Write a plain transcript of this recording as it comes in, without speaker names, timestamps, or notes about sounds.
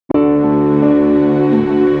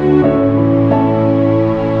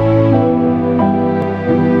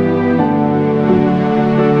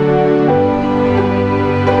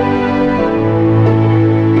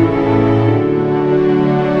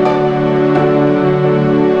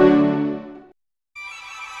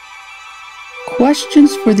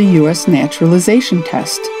Questions for the US Naturalization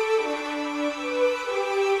Test.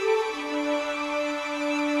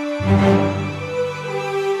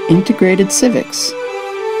 Integrated Civics.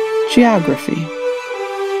 Geography.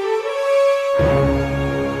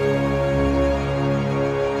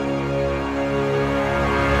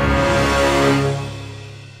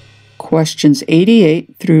 Questions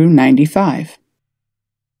 88 through 95.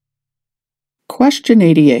 Question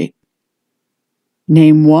 88.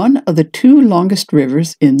 Name one of the two longest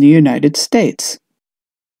rivers in the United States.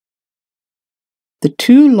 The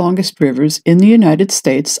two longest rivers in the United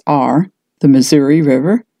States are the Missouri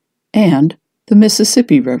River and the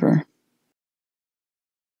Mississippi River.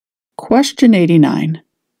 Question 89.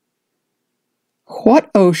 What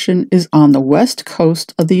ocean is on the west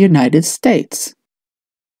coast of the United States?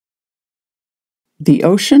 The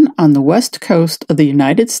ocean on the west coast of the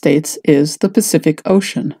United States is the Pacific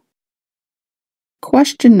Ocean.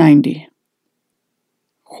 Question 90.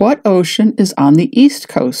 What ocean is on the east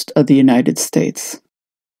coast of the United States?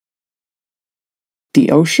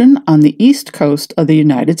 The ocean on the east coast of the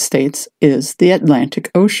United States is the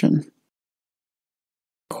Atlantic Ocean.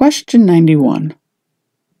 Question 91.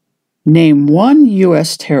 Name one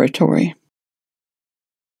U.S. territory.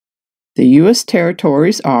 The U.S.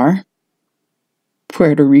 territories are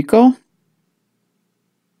Puerto Rico,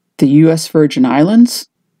 the U.S. Virgin Islands,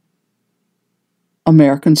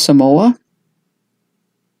 American Samoa,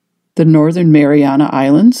 the Northern Mariana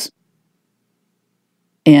Islands,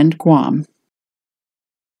 and Guam.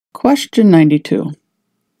 Question 92.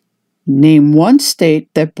 Name one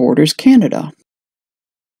state that borders Canada.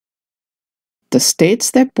 The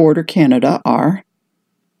states that border Canada are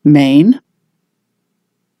Maine,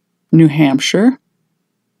 New Hampshire,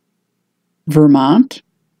 Vermont,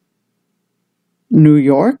 New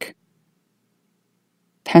York,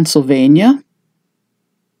 Pennsylvania,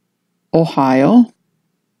 Ohio,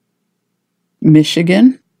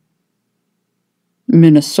 Michigan,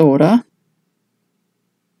 Minnesota,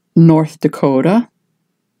 North Dakota,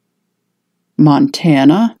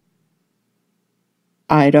 Montana,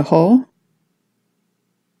 Idaho,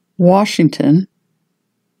 Washington,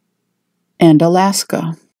 and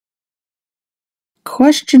Alaska.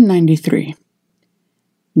 Question 93.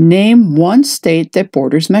 Name one state that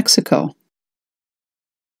borders Mexico.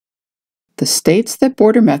 The states that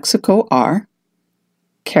border Mexico are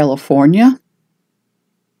California,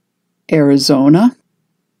 Arizona,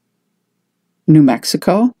 New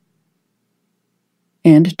Mexico,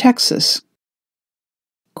 and Texas.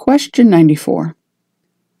 Question 94.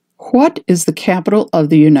 What is the capital of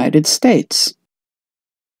the United States?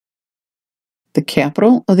 The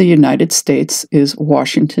capital of the United States is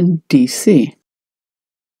Washington, D.C.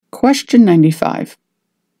 Question 95.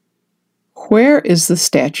 Where is the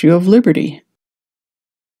Statue of Liberty?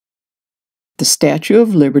 The Statue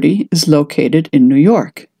of Liberty is located in New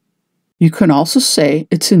York. You can also say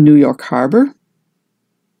it's in New York Harbor,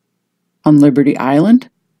 on Liberty Island,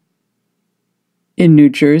 in New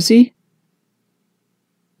Jersey,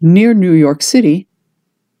 near New York City,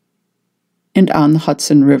 and on the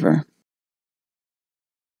Hudson River.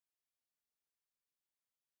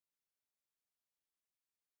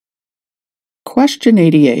 Question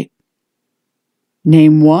 88.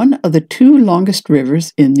 Name one of the two longest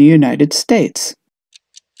rivers in the United States.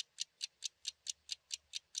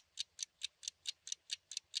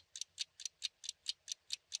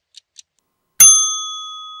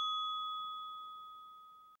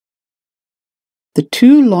 The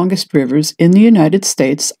two longest rivers in the United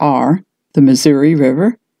States are the Missouri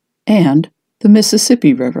River and the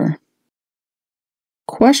Mississippi River.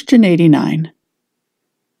 Question 89.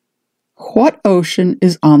 What ocean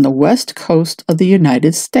is on the west coast of the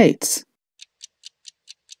United States?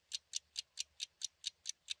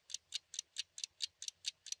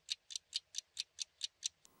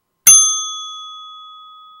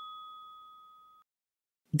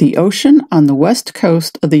 The ocean on the west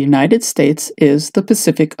coast of the United States is the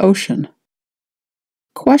Pacific Ocean.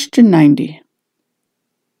 Question 90.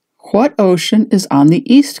 What ocean is on the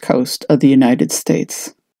east coast of the United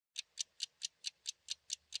States?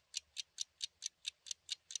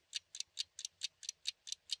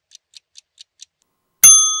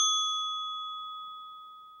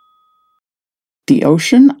 The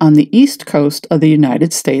ocean on the east coast of the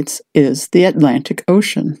United States is the Atlantic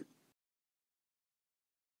Ocean.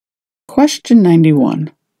 Question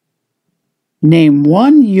 91. Name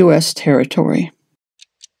one U.S. territory.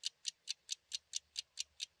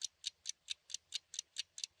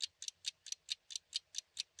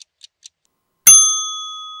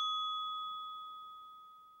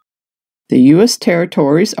 The U.S.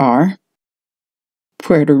 territories are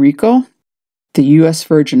Puerto Rico, the US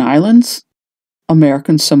Virgin Islands,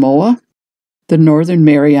 American Samoa, the Northern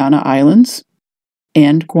Mariana Islands,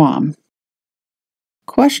 and Guam.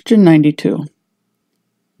 Question 92.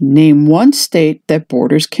 Name one state that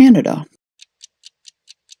borders Canada.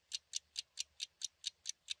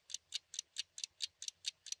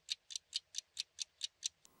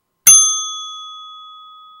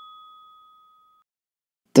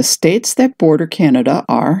 The states that border Canada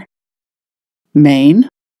are Maine,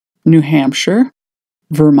 New Hampshire,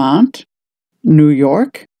 Vermont, New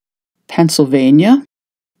York, Pennsylvania,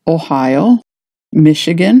 Ohio,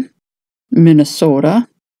 Michigan, Minnesota,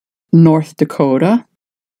 North Dakota,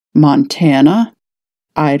 Montana,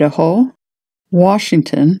 Idaho,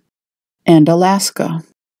 Washington, and Alaska.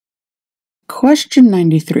 Question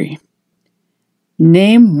 93.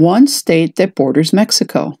 Name one state that borders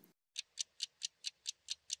Mexico.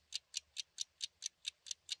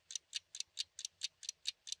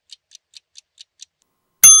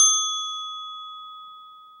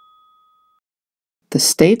 The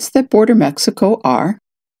states that border Mexico are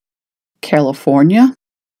California,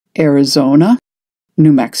 Arizona,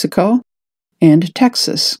 New Mexico, and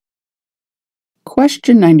Texas.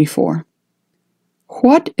 Question 94.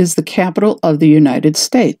 What is the capital of the United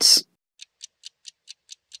States?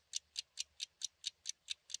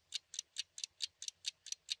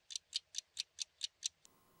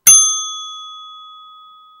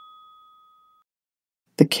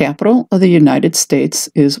 The capital of the United States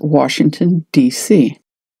is Washington, D.C.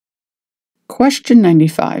 Question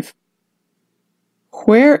 95.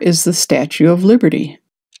 Where is the Statue of Liberty?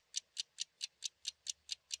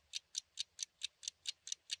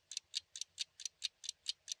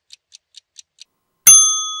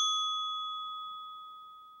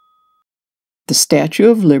 The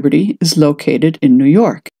Statue of Liberty is located in New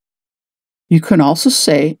York. You can also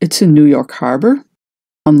say it's in New York Harbor,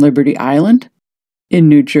 on Liberty Island, in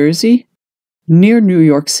New Jersey, near New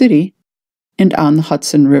York City, and on the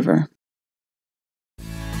Hudson River.